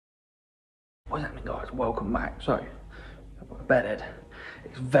What's happening, guys? Welcome back. So, I've got a bedhead.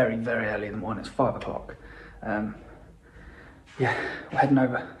 It's very, very early in the morning. It's 5 o'clock. Yeah, we're heading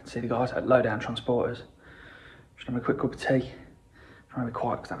over to see the guys at Lowdown Transporters. Just having a quick cup of tea. Trying to be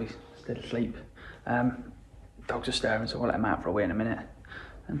quiet because Abby's still asleep. Dogs are stirring, so I'll let them out for a wee in a minute.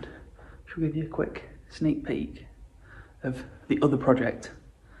 And she'll give you a quick sneak peek of the other project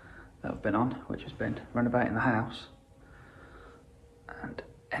that I've been on, which has been renovating the house. And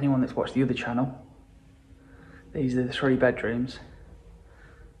anyone that's watched the other channel, these are the 3 bedrooms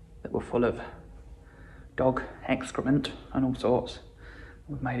that were full of dog excrement and all sorts.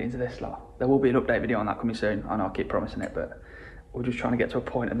 We've made it into this lot. There will be an update video on that coming soon. I know I keep promising it, but we're just trying to get to a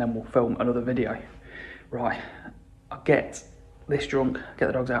point and then we'll film another video. Right, I'll get this drunk, get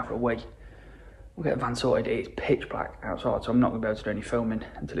the dogs out for a wee. We'll get the van sorted. It's pitch black outside, so I'm not going to be able to do any filming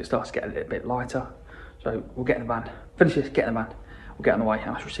until it starts to get a little bit lighter. So we'll get in the van, finish this, get in the van, we'll get on the way,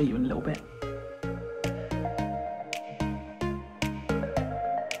 and I shall see you in a little bit.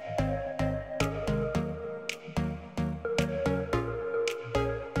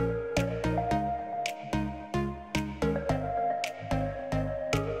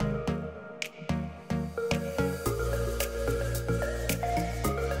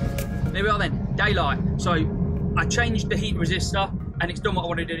 Here we are then, daylight. So I changed the heat resistor and it's done what I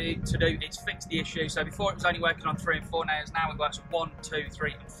wanted to do. It's fixed the issue. So before it was only working on 3 and 4 nails, now it works on 1, 2,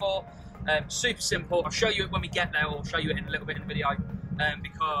 3 and 4. Super simple. I'll show you it when we get there, or I'll show you it in a little bit in the video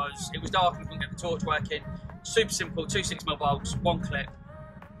because it was dark and we couldn't get the torch working. Super simple, 2 6mm bolts, 1 clip,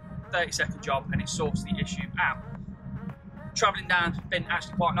 30-second job, and it sorts the issue out. Travelling down, been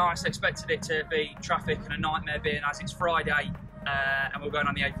actually quite nice. I expected it to be traffic and a nightmare being as it's Friday. And we're going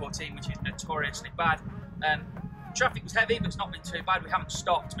on the A14, which is notoriously bad. Traffic was heavy, but it's not been too bad. We haven't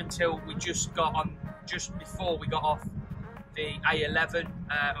stopped until we just before we got off the A11.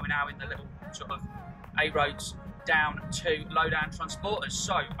 And we're now in the little sort of A roads down to Lowdown Transporters.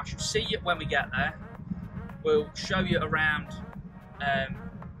 So I shall see you when we get there. We'll show you around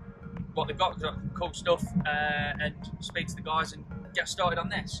what they've got, cool stuff, and speak to the guys and get started on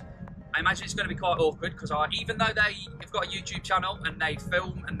this. I imagine it's going to be quite awkward because even though they've got a YouTube channel and they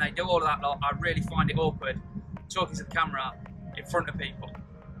film and they do all of that lot, I really find it awkward talking to the camera in front of people.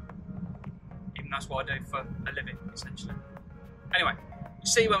 Even that's what I do for a living, essentially. Anyway, we'll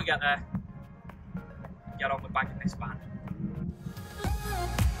see you when we get there. Get on with bagging this van.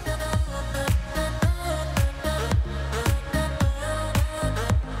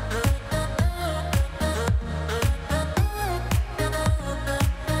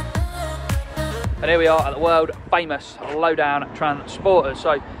 And here we are at the world famous Lowdown Transporters.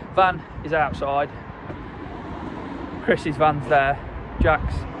 So, van is outside. Chris's van's there.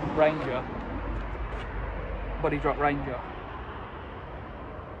 Jack's Ranger. Body drop Ranger.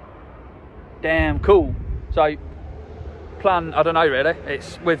 Damn cool. So, plan, I don't know really.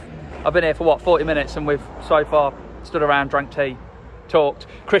 I've been here for what, 40 minutes, and we've so far stood around, drank tea, talked.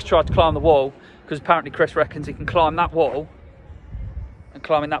 Chris tried to climb the wall because apparently Chris reckons he can climb that wall and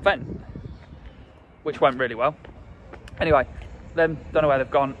climb in that vent, which went really well. Anyway, then don't know where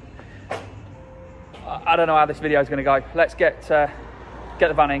they've gone. I don't know how this video is going to go. Let's get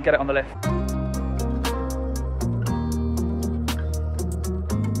the van in, get it on the lift.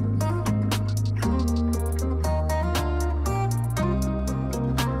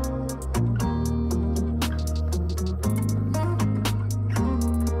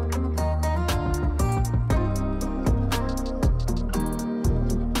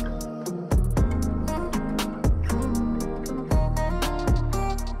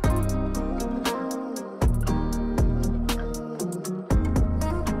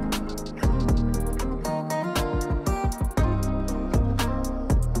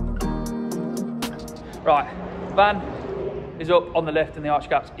 Right, van is up on the lift and the arch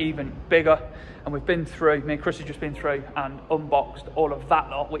gap's even bigger, and we've been through, me and Chris have just been through and unboxed all of that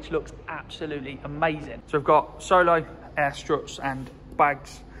lot, which looks absolutely amazing. So we've got So Low air struts and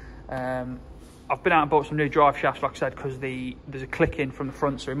bags. I've been out and bought some new drive shafts, like I said, because there's a click in from the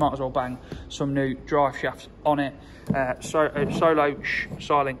front, so we might as well bang some new drive shafts on it. So Low Shhh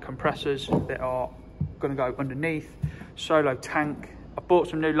Silent compressors that are going to go underneath. So Low tank. I bought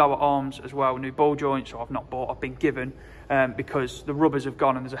some new lower arms as well, new ball joints, or I've not bought, I've been given, because the rubbers have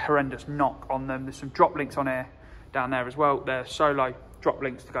gone and there's a horrendous knock on them. There's some drop links on here, down there as well. They're So Low drop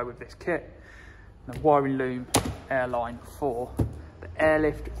links to go with this kit. The wiring loom airline for the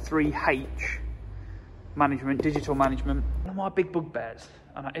Airlift 3H management, digital management. One of my big bugbears,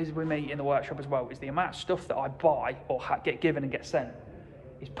 and it is with me in the workshop as well, is the amount of stuff that I buy or get given and get sent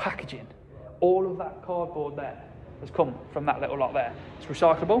is packaging. All of that cardboard there has come from that little lot there. It's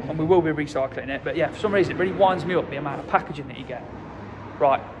recyclable, and we will be recycling it. But yeah, for some reason, it really winds me up the amount of packaging that you get.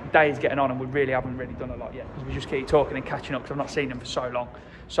 Right, day is getting on, and we really haven't done a lot yet because we just keep talking and catching up because I've not seen them for so long.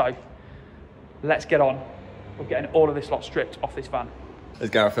 So let's get on. We're getting all of this lot stripped off this van. There's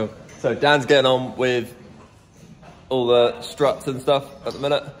Gareth Phil. So Dan's getting on with all the struts and stuff at the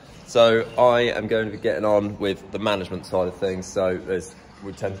minute. So I am going to be getting on with the management side of things. So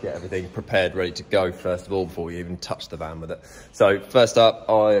we tend to get everything prepared, ready to go first of all before we even touch the van with it. So first up,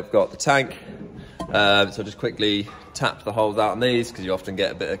 I've got the tank. So just quickly tap the holes out on these because you often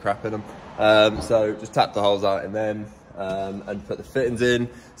get a bit of crap in them. So just tap the holes out in them and put the fittings in.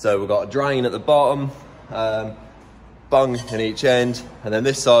 So we've got a drain at the bottom, bung in each end, and then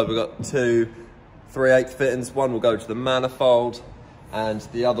this side we've got two 3/8 fittings. One will go to the manifold and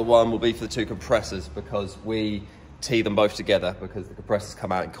the other one will be for the two compressors because we tee them both together because the compressors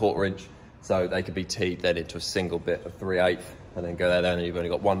come out in 1/4 inch, so they could be teed then into a single bit of 3/8 and then go there, then you've only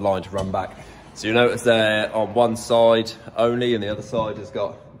got one line to run back. So you notice there on one side only and the other side has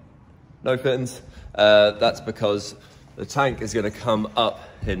got no fittings. That's because the tank is going to come up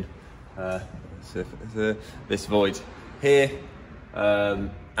in this void here,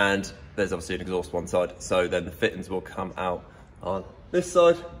 and there's obviously an exhaust one side, so then the fittings will come out on this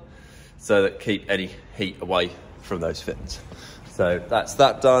side so that keep any heat away from those fittings. So that's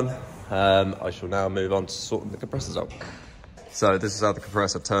that done. I shall now move on to sorting the compressors out. So this is how the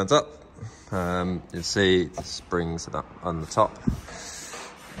compressor turns up. You'll see the springs are on the top.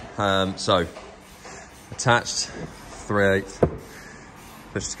 So attached 3/8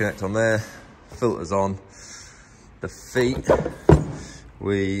 push to connect on there, filters on. The feet,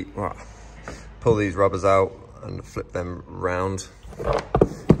 we pull these rubbers out and flip them round.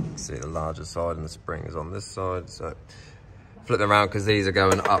 See the larger side and the spring is on this side, so flip them around because these are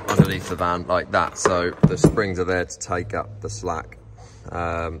going up underneath the van like that, so the springs are there to take up the slack.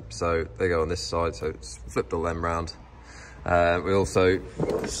 So they go on this side, so it's flipped all them round. We also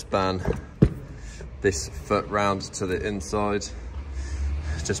span this foot round to the inside,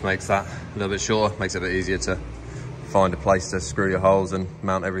 just makes that a little bit shorter, makes it a bit easier to find a place to screw your holes and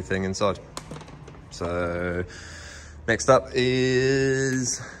mount everything inside. So next up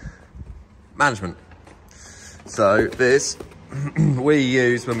is management. So this we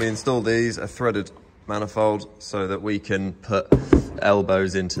use when we install these a threaded manifold so that we can put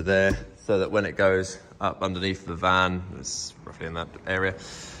elbows into there so that when it goes up underneath the van, it's roughly in that area,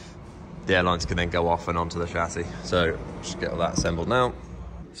 the airlines can then go off and onto the chassis. So just get all that assembled now.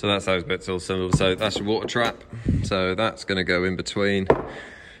 So that's those bits all assembled. So that's your water trap. So that's going to go in between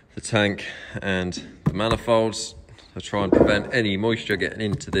the tank and the manifolds to try and prevent any moisture getting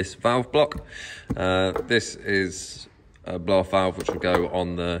into this valve block. This is a blow-off valve which will go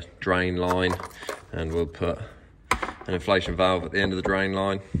on the drain line, and we'll put an inflation valve at the end of the drain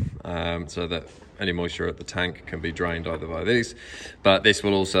line so that any moisture at the tank can be drained either by these. But this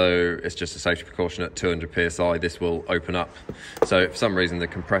will also, it's just a safety precaution, at 200 psi this will open up. So if for some reason the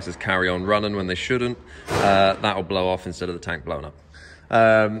compressors carry on running when they shouldn't, that will blow off instead of the tank blowing up.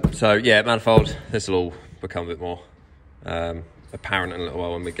 So yeah, manifold, this will all become a bit more apparent in a little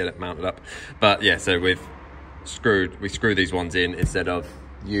while when we get it mounted up. But yeah, so we screw these ones in instead of,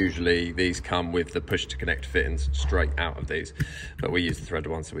 usually these come with the push to connect fittings straight out of these, but we use the threaded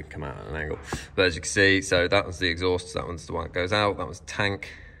one so we can come out at an angle. But as you can see, so that one's the exhaust, that one's the one that goes out, that one's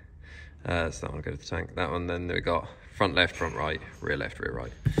tank, so that one will go to the tank, that one, then we got front left, front right, rear left, rear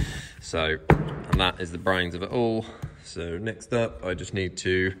right. So, and that is the brains of it all. So next up, I just need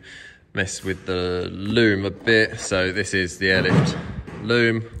to mess with the loom a bit. So this is the Airlift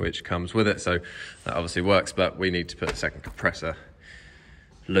loom which comes with it, so that obviously works, but we need to put a second compressor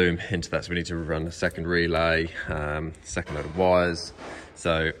loom into that, so we need to run a second relay, second load of wires,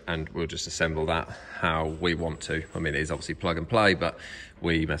 so, and we'll just assemble that how we want to. I mean, it is obviously plug and play, but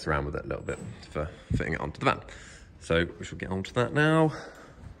we mess around with it a little bit for fitting it onto the van. So we shall get onto that now.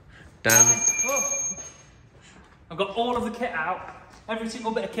 Dan. Oh, I've got all of the kit out. Every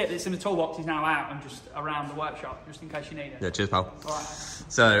single bit of kit that's in the toolbox is now out and just around the workshop, just in case you need it. Yeah, cheers, pal. All right.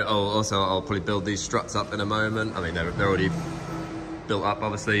 So I'll probably build these struts up in a moment. I mean, they're already built up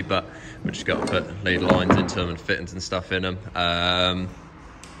obviously, but we've just got to put lead lines into them and fittings and stuff in them,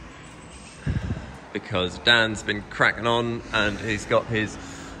 because Dan's been cracking on and he's got his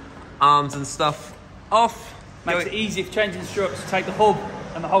arms and stuff off. Makes it easy for changing struts to take the hub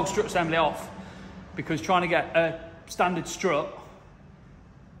and the whole strut assembly off, because trying to get a standard strut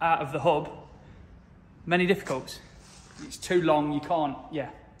out of the hub, many difficulties. It's too long, you can't,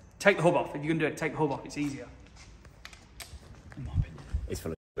 take the hub off. If you're gonna do it, take the hub off, it's easier. In my opinion. It's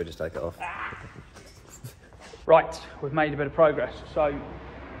full of, we just take it off. Right, we've made a bit of progress. So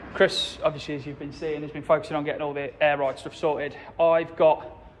Chris, obviously, as you've been seeing, has been focusing on getting all the air ride stuff sorted. I've got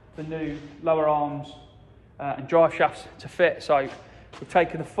the new lower arms and drive shafts to fit. So we've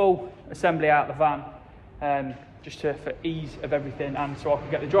taken the full assembly out of the van just for ease of everything, and so I can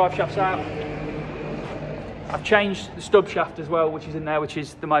get the drive shafts out. I've changed the stub shaft as well, which is in there, which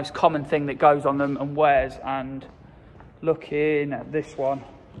is the most common thing that goes on them and wears. And looking at this one,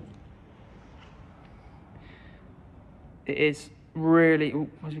 it is really, ooh,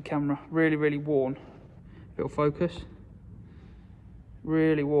 where's the camera? Really, really worn. If it'll focus.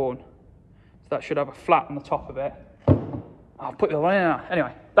 Really worn. So that should have a flat on the top of it. I'll put the other one in now.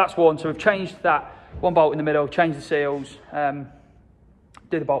 Anyway, that's worn. So we've changed that. One bolt in the middle, change the seals,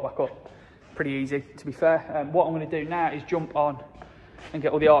 do the bolt back up. Pretty easy, to be fair. What I'm going to do now is jump on and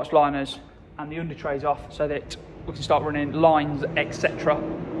get all the arch liners and the under trays off so that we can start running lines, etc.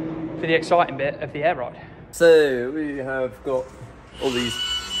 for the exciting bit of the air ride. So we have got all these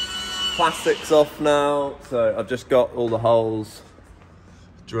plastics off now. So I've just got all the holes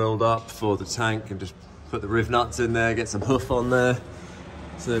drilled up for the tank and just put the riv nuts in there, get some hoof on there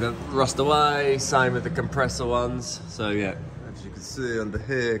so they don't rust away. Same with the compressor ones. So yeah, as you can see under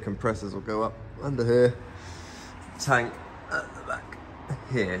here, compressors will go up under here, tank at the back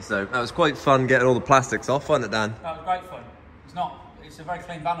here. So that was quite fun getting all the plastics off, wasn't it, Dan? That was great fun. It's a very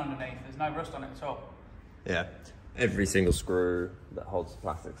clean van underneath, there's no rust on it at all. Yeah, every single screw that holds the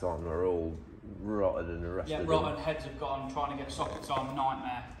plastics on are all rotted and rusted. Yeah, rotten heads have gone, trying to get sockets on,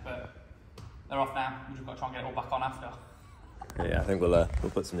 nightmare, but they're off now. We've just got to try and get it all back on after. Yeah, I think we'll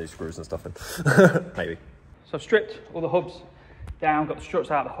put some new screws and stuff in, maybe. So I've stripped all the hubs down, got the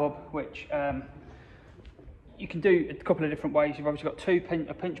struts out of the hub, which you can do a couple of different ways. You've obviously got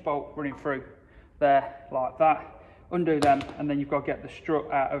a pinch bolt running through there like that, undo them, and then you've got to get the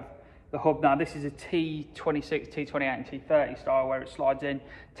strut out of the hub. Now this is a T26, T28 and T30 style where it slides in.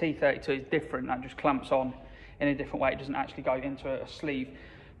 T32 is different, that just clamps on in a different way. It doesn't actually go into a sleeve.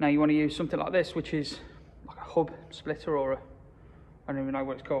 Now you want to use something like this, which is like a hub splitter or I don't even know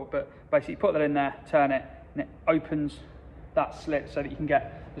what it's called, but basically you put that in there, turn it, and it opens that slit so that you can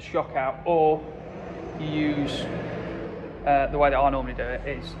get the shock out, or you use the way that I normally do it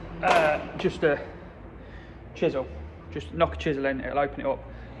is just a chisel. Just knock a chisel in, it'll open it up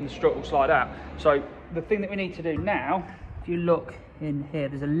and the strut will slide out. So the thing that we need to do now, if you look in here,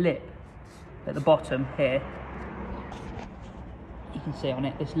 there's a lip at the bottom here. You can see on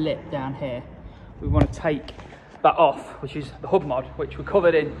it, this lip down here. We want to take that off, which is the hub mod, which we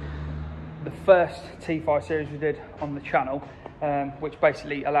covered in the first T5 series we did on the channel, which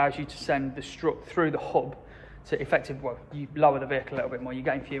basically allows you to send the strut through the hub to effectively, well, you lower the vehicle a little bit more, you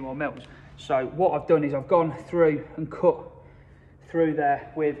gain a few more mils. So what I've done is I've gone through and cut through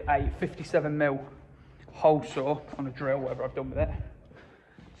there with a 57mm hole saw on a drill, whatever I've done with it.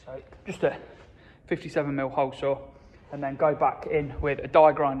 So just a 57mm hole saw, and then go back in with a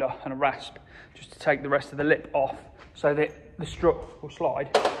die grinder and a rasp just to take the rest of the lip off so that the strut will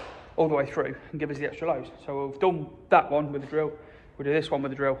slide all the way through and give us the extra loads. So we've done that one with the drill, we'll do this one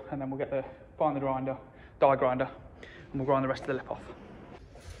with the drill, and then we'll find the die grinder, and we'll grind the rest of the lip off.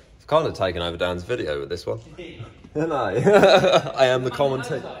 I've kind of taken over Dan's video with this one. Didn't I? I am the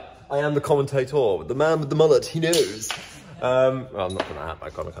commentator. I am the commentator. The man with the mullet, he knows. Well, I'm not going to hat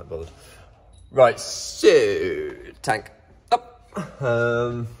back on, I can't bother. Right, so tank up.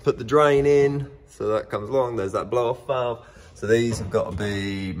 Put the drain in, so that comes along. There's that blow off valve. So these have got to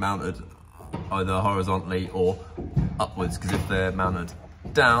be mounted either horizontally or upwards, because if they're mounted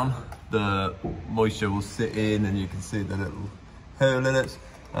down, the moisture will sit in and you can see the little hole in it.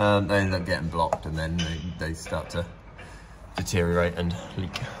 They end up getting blocked and then they start to deteriorate and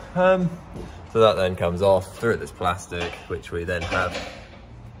leak. So that then comes off through this plastic, which we then have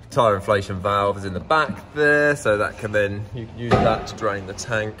tyre inflation valve is in the back there, so that can then, you can use that to drain the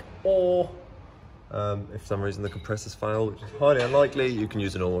tank, or if for some reason the compressors fail, which is highly unlikely, you can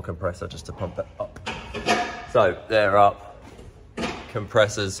use a normal compressor just to pump it up. So they're up,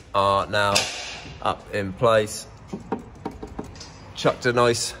 compressors are now up in place. Chucked a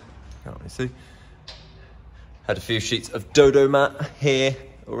nice, can't really see, had a few sheets of Dodo mat here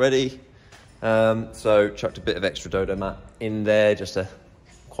already, so chucked a bit of extra Dodo mat in there just to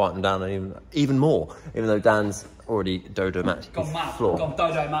quieten down even more, even though Dan's already Dodo mat his floor. Gone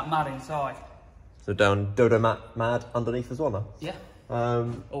Dodo mat mad inside. So down Dodo mat mad underneath as well now? Yeah,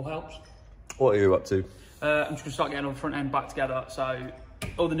 all helps. What are you up to? I'm just going to start getting all the front end back together, so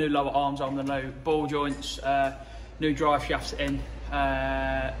all the new lower arms on, the new ball joints, new drive shafts in,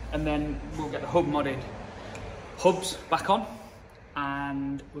 and then we'll get the hub modded hubs back on,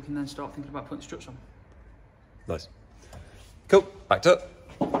 and we can then start thinking about putting struts on. Nice. Cool, back to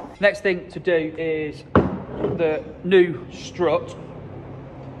it. Next thing to do is the new strut.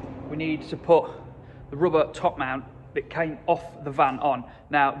 We need to put the rubber top mount that came off the van on.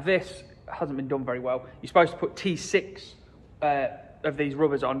 Now this hasn't been done very well. You're supposed to put T6 of these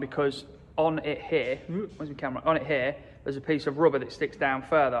rubbers on, because on it here, where's my camera? On it here, there's a piece of rubber that sticks down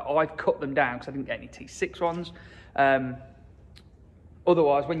further. I've cut them down because I didn't get any T6 ones.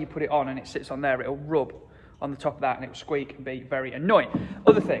 Otherwise, when you put it on and it sits on there, it'll rub on the top of that and it'll squeak and be very annoying.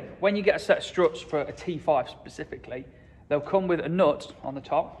 Other thing, when you get a set of struts for a T5 specifically, they'll come with a nut on the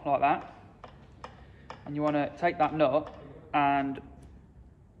top, like that. And you want to take that nut and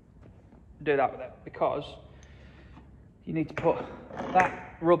do that with it, because you need to put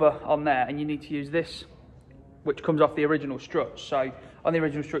that rubber on there and you need to use this, which comes off the original strut. So on the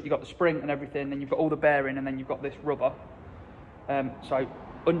original strut, you've got the spring and everything, then you've got all the bearing, and then you've got this rubber. So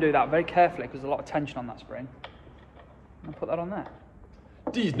undo that very carefully, because there's a lot of tension on that spring. And put that on there.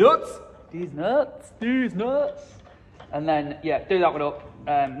 These nuts. These nuts. These nuts. And then, yeah, do that one up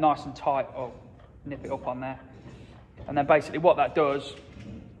nice and tight, or nip it up on there. And then basically what that does,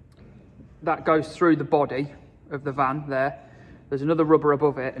 that goes through the body of the van there. There's another rubber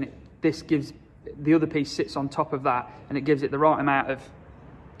above it, and this gives, the other piece sits on top of that, and it gives it the right amount of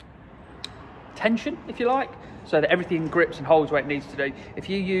tension, if you like, so that everything grips and holds where it needs to do. If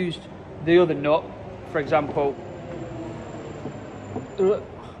you used the other nut, for example,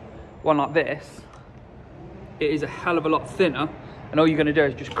 one like this, it is a hell of a lot thinner, and all you're going to do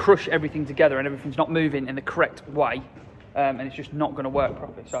is just crush everything together, and everything's not moving in the correct way, and it's just not going to work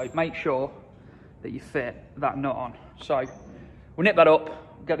properly. So make sure that you fit that nut on. So we'll nip that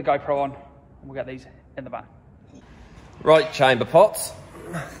up, get the GoPro on, and we'll get these in the van. Right, chamber pots.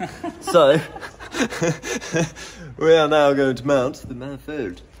 So, we are now going to mount the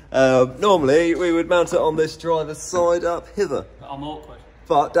manifold. Normally, we would mount it on this driver's side up hither. I'm awkward.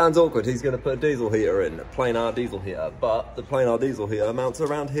 But Dan's awkward, he's going to put a diesel heater in, a plain air diesel heater. But the plain air diesel heater mounts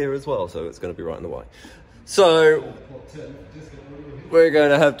around here as well, so it's going to be right in the way. So, we're going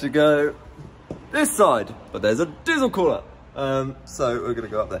to have to go this side, but there's a diesel cooler. So, we're going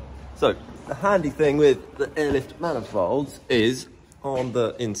to go up there. So, the handy thing with the airlift manifolds is on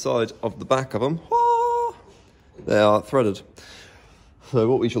the inside of the back of them, they are threaded. So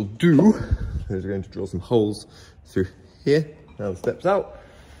what we shall do is we're going to drill some holes through here. Now the steps out,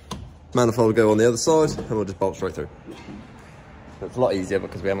 manifold will go on the other side, and we'll just bolt straight through. So it's a lot easier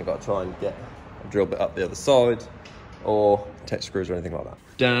because we haven't got to try and get a drill bit up the other side or tech screws or anything like that.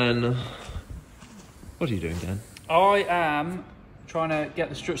 Dan, what are you doing, Dan? I am trying to get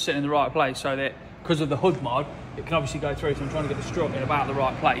the strut sitting in the right place, so that because of the hood mod, it can obviously go through. So I'm trying to get the strut in about the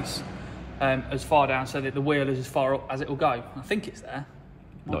right place, as far down, so that the wheel is as far up as it will go. I think it's there.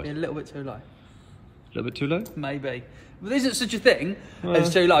 Might be a little bit too low. A little bit too low? Maybe. But there isn't such a thing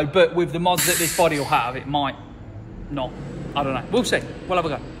as too low, but with the mods that this body will have, it might not. I don't know. We'll see. We'll have a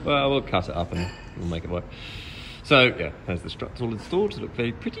go. Well, we'll cut it up and we'll make it work. So, yeah, there's the struts all installed to look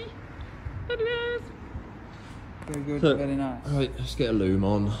very pretty. Very good, so, very nice. Right, let's get a loom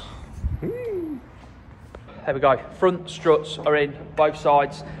on. There we go. Front struts are in both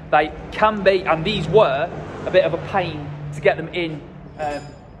sides. They can be, and these were, a bit of a pain to get them in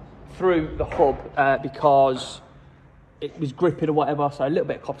through the hub because it was gripping or whatever, so a little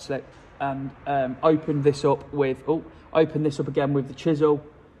bit of copper slip. And opened this up with, opened this up again with the chisel.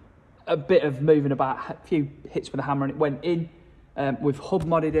 A bit of moving about, a few hits with the hammer, and it went in. We've hub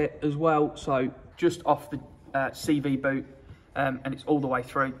modded it as well, so just off the CV boot. And it's all the way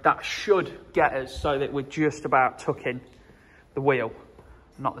through. That should get us so that we're just about tucking the wheel,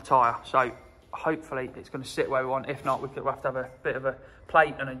 not the tyre. So hopefully it's going to sit where we want. If not, we'll have to have a bit of a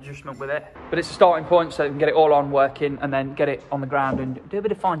plate and adjustment with it. But it's a starting point, so we can get it all on working and then get it on the ground and do a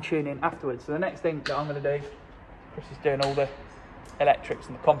bit of fine tuning afterwards. So the next thing that I'm going to do, Chris is doing all the electrics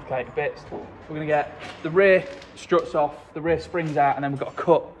and the complicated bits. We're going to get the rear struts off, the rear springs out, and then we've got to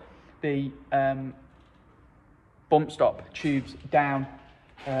cut the bump stop tubes down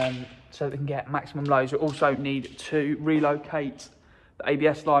so that we can get maximum loads. We also need to relocate the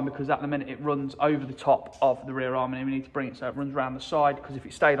ABS line because at the minute it runs over the top of the rear arm, and we need to bring it so it runs around the side, because if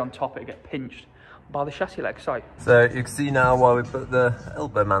it stayed on top it'd get pinched by the chassis leg. So you can see now why we put the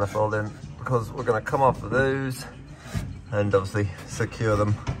elbow manifold in, because we're going to come off of those and obviously secure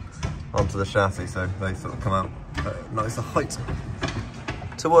them onto the chassis so they sort of come out at a nicer height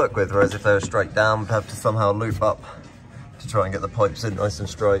to work with, whereas if they were straight down we'd have to somehow loop up to try and get the pipes in nice and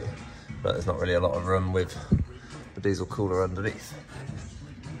straight, but there's not really a lot of room with the diesel cooler underneath.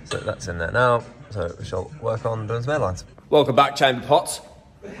 So that's in there now, so we shall work on doing some airlines. Welcome back, chamber pots.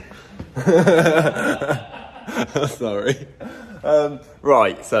 Sorry.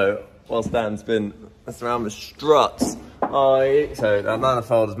 Right, so whilst Dan's been messing around with struts, so that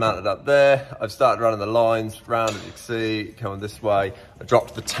manifold is mounted up there. I've started running the lines round, as you can see, coming this way. I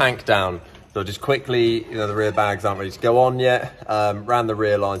dropped the tank down. So just quickly, you know, the rear bags aren't ready to go on yet. Ran the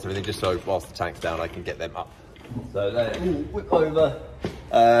rear lines and everything, just so whilst the tank's down, I can get them up. So there, whip over,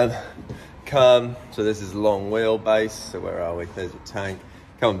 come. So this is a long wheelbase. So where are we? There's your tank.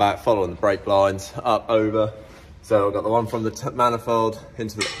 Coming back, following the brake lines, up, over. So I've got the one from the manifold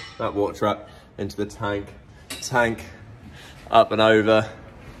into that water trap, into the tank, up and over.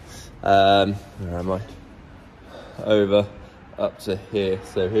 Where am I? Over, up to here.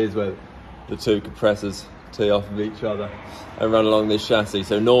 So here's where the two compressors tee off of each other and run along this chassis.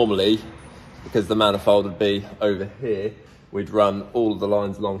 So normally, because the manifold would be over here, we'd run all of the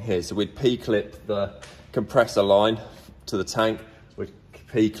lines along here. So we'd P-clip the compressor line to the tank, we'd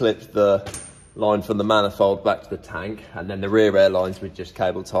P-clip the line from the manifold back to the tank, and then the rear air lines we'd just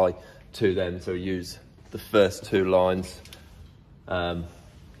cable tie to them. So we use the first two lines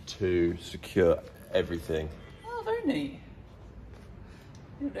to secure everything. Oh, very neat.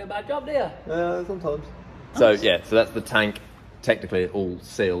 You do a bad job, do you? Sometimes. Nice. So yeah, so that's the tank, technically all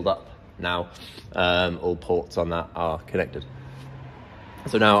sealed up now. All ports on that are connected.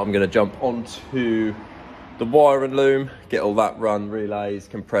 So now I'm going to jump onto the wiring loom, get all that run, relays,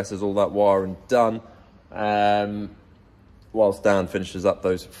 compressors, all that wiring done. Whilst Dan finishes up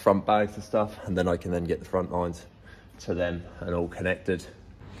those front bags and stuff, and then I can then get the front lines to them and all connected.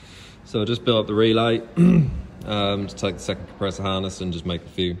 So I just built up the relay. To take the second compressor harness and just make a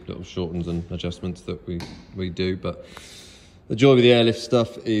few little shortens and adjustments that we do. But the joy with the airlift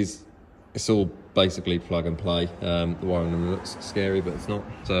stuff is it's all basically plug and play. The wiring looks scary, but it's not.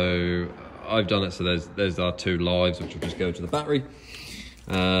 So I've done it. So there's our two lives, which will just go to the battery.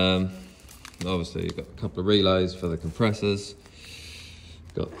 Obviously you've got a couple of relays for the compressors.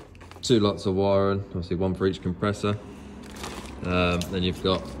 Got two lots of wiring, obviously one for each compressor. Then you've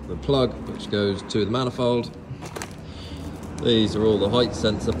got the plug, which goes to the manifold. These are all the height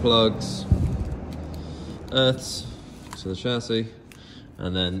sensor plugs, earths to the chassis,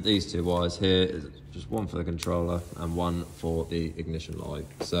 and then these two wires here is just one for the controller and one for the ignition light.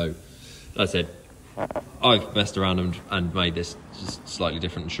 So, like I said, I've messed around and made this just slightly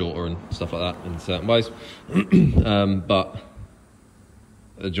different and shorter and stuff like that in certain ways. But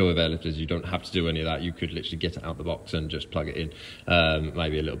the joy of airlift is you don't have to do any of that. You could literally get it out the box and just plug it in.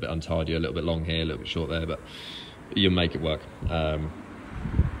 Maybe a little bit untidy, a little bit long here, a little bit short there, but you'll make it work.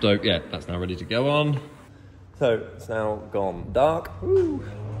 So yeah, that's now ready to go on. So it's now gone dark. Woo.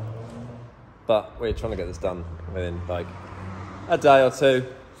 But we're trying to get this done within like a day or two.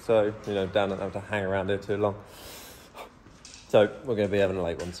 So, you know, Dan doesn't have to hang around here too long. So we're going to be having a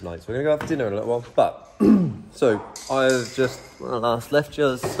late one tonight. So we're going to go have dinner in a little while. But, so I've just, when I last left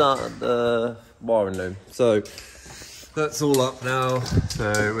you, started the wiring loom. So that's all up now.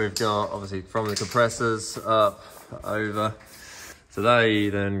 So we've got, obviously, from the compressors up, over. So they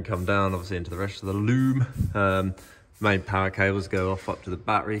then come down, obviously, into the rest of the loom. Main power cables go off up to the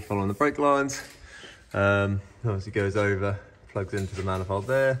battery, following the brake lines. Obviously goes over, plugs into the manifold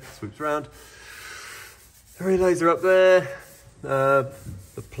there, swoops around. The relays are up there. The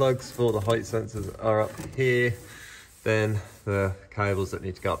plugs for the height sensors are up here. Then the cables that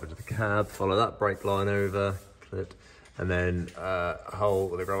need to go up into the cab, follow that brake line over, clipped, and then a hole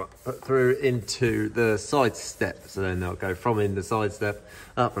that they go put through into the side step. So then they'll go from in the side step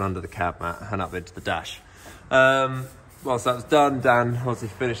up and under the cab mat and up into the dash. Whilst that was done, Dan obviously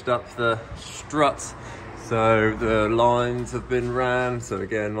finished up the struts. So the lines have been ran. So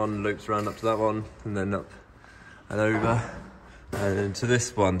again, one loops around up to that one and then up and over and into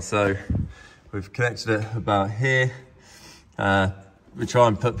this one. So we've connected it about here. We try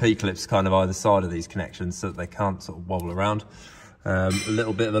and put P-clips kind of either side of these connections so that they can't sort of wobble around. A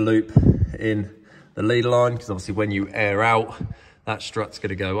little bit of a loop in the leader line, because obviously when you air out, that strut's going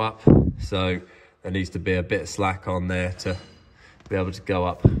to go up. So there needs to be a bit of slack on there to be able to go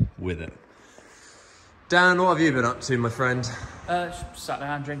up with it. Dan, what have you been up to, my friend? Sat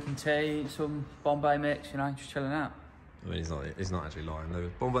down drinking tea, some Bombay mix, you know, just chilling out. I mean, he's not actually lying. There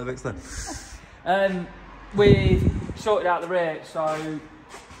was Bombay mix then. We sorted out the rear, so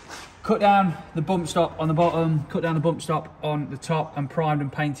cut down the bump stop on the bottom, cut down the bump stop on the top, and primed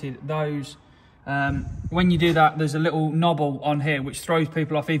and painted those. When you do that, there's a little knobble on here which throws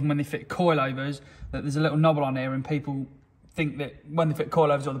people off even when they fit coilovers, that there's a little knobble on here and people think that when they fit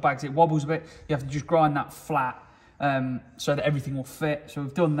coilovers or the bags it wobbles a bit. You have to just grind that flat so that everything will fit. So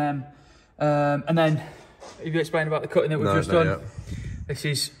we've done them. And then, have you explained about the cutting that we've just done? Yet. This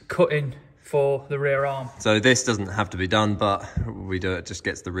is cutting for the rear arm. So this doesn't have to be done, but we do it, just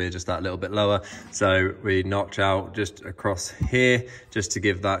gets the rear just that little bit lower. So we notch out just across here, just to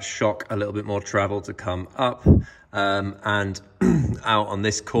give that shock a little bit more travel to come up, and out on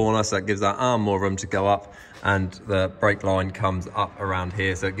this corner, so it gives that arm more room to go up, and the brake line comes up around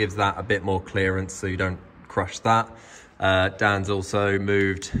here, so it gives that a bit more clearance so you don't crush that. Dan's also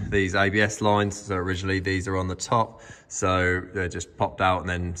moved these ABS lines, so originally these are on the top, so they're just popped out and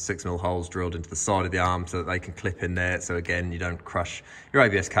then 6mm holes drilled into the side of the arm so that they can clip in there, so again you don't crush your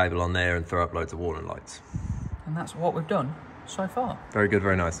ABS cable on there and throw up loads of warning lights. And that's what we've done so far. Very good,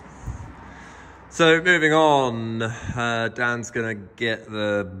 very nice. So moving on, Dan's gonna get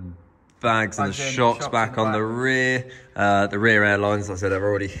the bags and the shocks back on the rear. The rear air lines, like I said, are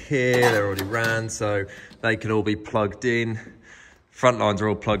already here, they're already ran, so they can all be plugged in. Front lines are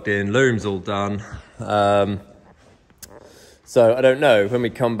all plugged in, loom's all done. So I don't know, when we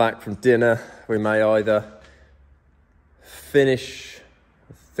come back from dinner, we may either finish,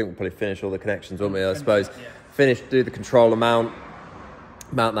 I think we'll probably finish all the connections, won't we, I suppose. Yeah. Finish, do the controller mount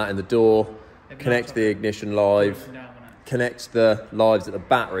that in the door, connect the ignition live, connect the lives at the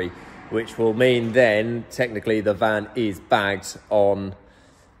battery, which will mean then, technically, the van is bagged on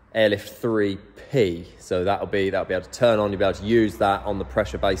Airlift 3P. So that'll be able to turn on, you'll be able to use that on the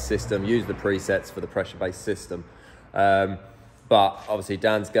pressure-based system, use the presets for the pressure-based system. But obviously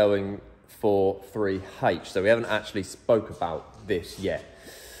Dan's going for 3H, so we haven't actually spoke about this yet.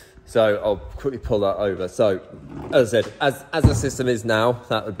 So I'll quickly pull that over. So as I said, as the system is now,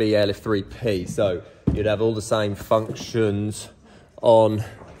 that would be Airlift 3P. So you'd have all the same functions on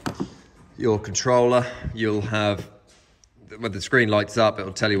your controller. You'll have, when the screen lights up,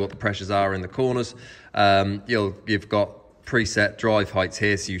 it'll tell you what the pressures are in the corners. You've got preset drive heights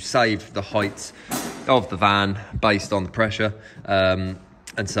here, so you save the heights of the van based on the pressure.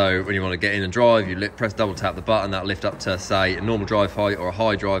 And so when you want to get in and drive, you press double tap the button, that'll lift up to, say, a normal drive height or a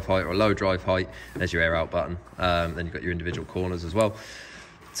high drive height or a low drive height. There's your air out button. Then you've got your individual corners as well.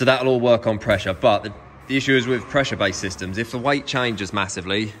 So that'll all work on pressure. But the issue is with pressure-based systems, if the weight changes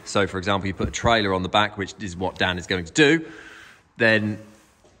massively, so for example, you put a trailer on the back, which is what Dan is going to do, then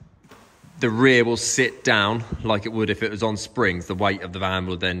the rear will sit down like it would if it was on springs. The weight of the van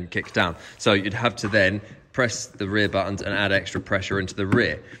will then kick down. So you'd have to then press the rear buttons and add extra pressure into the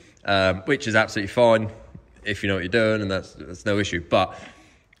rear, which is absolutely fine if you know what you're doing, and that's no issue. But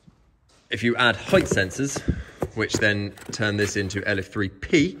if you add height sensors, which then turn this into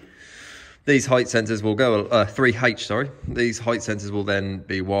LF3P, these height sensors will go, 3H, sorry. These height sensors will then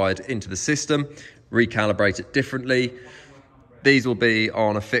be wired into the system, recalibrate it differently. These will be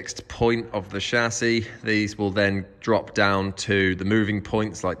on a fixed point of the chassis. These will then drop down to the moving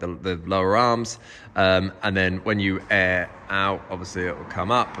points, like the lower arms. And then when you air out, obviously it will come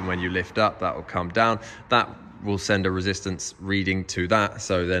up, and when you lift up, that will come down. That will send a resistance reading to that.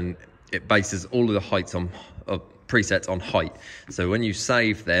 So then it bases all of the heights on presets on height. So when you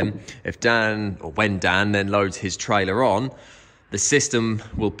save them, when Dan then loads his trailer on, the system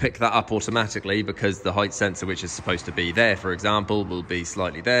will pick that up automatically, because the height sensor, which is supposed to be there, for example, will be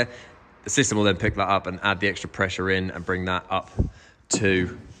slightly there. The system will then pick that up and add the extra pressure in and bring that up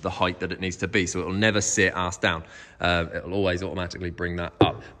to the height that it needs to be. So it will never sit ass down. It will always automatically bring that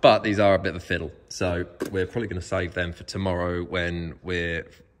up. But these are a bit of a fiddle. So we're probably going to save them for tomorrow when we're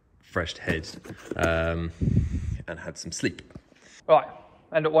fresh head and had some sleep. Right,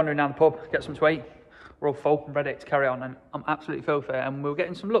 end up wandering down the pub, get some to eat. We're all full and ready to carry on, and I'm absolutely filthy, and we were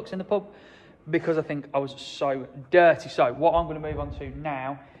getting some looks in the pub because I think I was so dirty. So what I'm going to move on to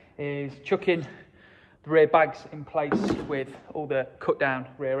now is chucking the rear bags in place with all the cut down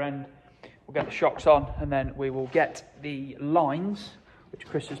rear end. We'll get the shocks on, and then we will get the lines, which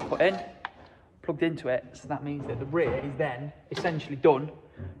Chris has put in, plugged into it. So that means that the rear is then essentially done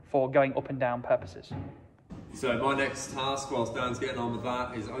for going up and down purposes. So my next task, whilst Dan's getting on with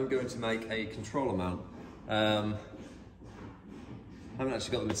that, is I'm going to make a controller mount. I haven't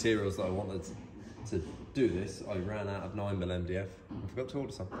actually got the materials that I wanted to do this. I ran out of 9mm MDF. I forgot to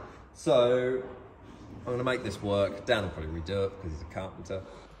order some. So I'm going to make this work. Dan will probably redo it because he's a carpenter.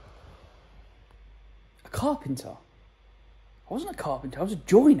 A carpenter? I wasn't a carpenter, I was a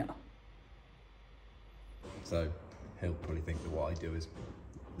joiner. So he'll probably think that what I do is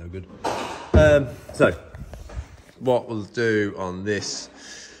no good. So what we'll do on this,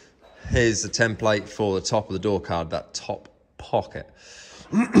 here's the template for the top of the door card, that top pocket.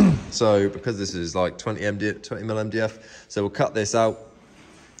 So because this is like 20mm MDF, so we'll cut this out,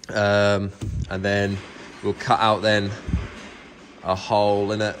 and then we'll cut out then a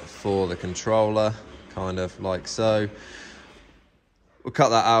hole in it for the controller, kind of like so. we'll cut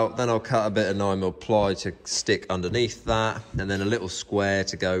that out, then I'll cut a bit of 9mm ply to stick underneath that, and then a little square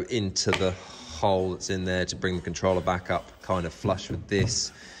to go into the hole that's in there to bring the controller back up kind of flush with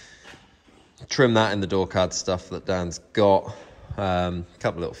this. Trim that in the door card stuff that Dan's got,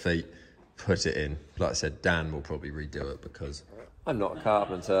 couple little feet, put it in. Like I said, Dan will probably redo it because I'm not a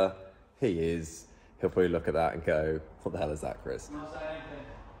carpenter, he is. He'll probably look at that and go, what the hell is that, Chris? Not say anything.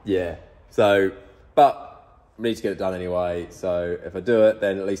 Yeah, so, but I need to get it done anyway, so if I do it,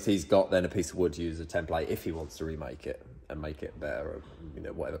 then at least he's got then a piece of wood to use as a template if he wants to remake it and make it better, or, you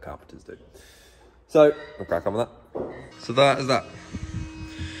know, whatever carpenters do. So, we'll crack on with that. So that is that.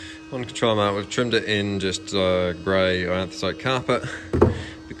 On control mount, we've trimmed it in just grey or anthracite carpet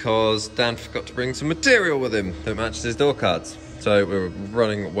because Dan forgot to bring some material with him that matches his door cards. So we're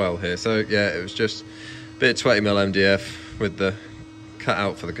running well here. So yeah, it was just a bit of 20mm MDF with the cut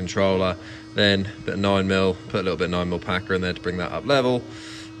out for the controller, then a bit of 9mm, put a little bit of 9mm packer in there to bring that up level.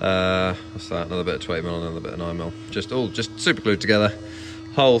 What's that? Another bit of 20mm, another bit of 9mm. Just super glued together.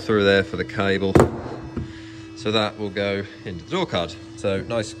 Hole through there for the cable. So that will go into the door card. So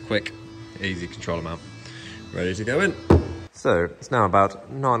nice, quick, easy controller mount. Ready to go in. So it's now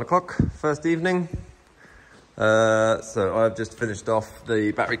about 9 o'clock, first evening. So I've just finished off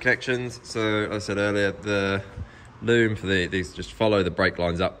the battery connections. So as I said earlier, the loom for these just follow the brake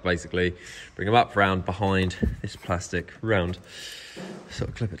lines up, basically. Bring them up, round, behind this plastic, round.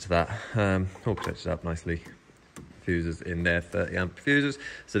 Sort of clip it to that. All protected up nicely. Fuses in there, 30 amp fuses.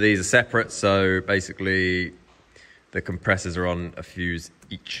 So these are separate, so basically the compressors are on a fuse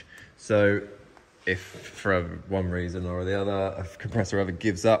each. So if for one reason or the other a compressor ever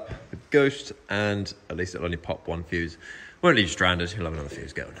gives up the ghost, and at least it'll only pop one fuse, won't leave you stranded, you'll have another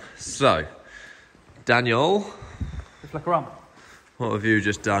fuse going. So Daniel, Flicker on. what have you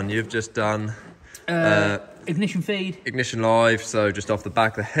just done? You've just done ignition feed, ignition live. So just off the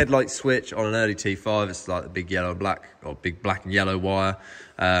back, the headlight switch on an early T5, it's like the big yellow and black, or big black and yellow wire.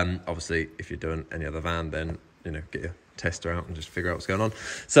 Obviously if you're doing any other van, then you know, get your tester out and just figure out what's going on.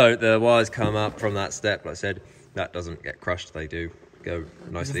 So the wires come up from that step, like I said, that doesn't get crushed, they do go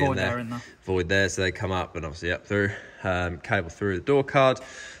nicely in there. Void there, so they come up and obviously up through, cable through the door card,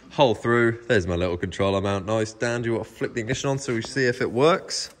 hole through. There's my little controller mount, nice. Dan, do you want to flick the ignition on so we see if it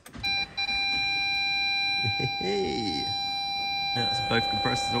works? Yeah, so both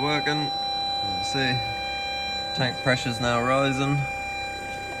compressors are working. Let's see. Tank pressure's now rising.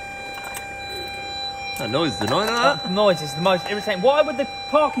 That noise is annoying, that noise is the most irritating. Why would the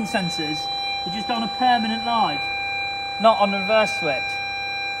parking sensors be just on a permanent live, not on the reverse switch?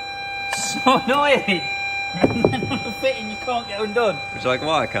 So annoying. And then on the fitting you can't get undone. Would you like a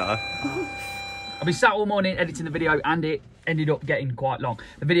wire cutter? I've been sat all morning editing the video and it ended up getting quite long.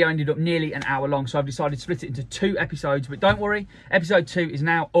 The video ended up nearly an hour long, so I've decided to split it into 2 episodes. But don't worry, episode 2 is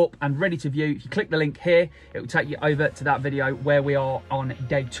now up and ready to view. If you click the link here, it will take you over to that video where we are on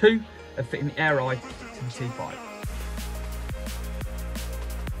day 2 of fitting the air eye to the C5.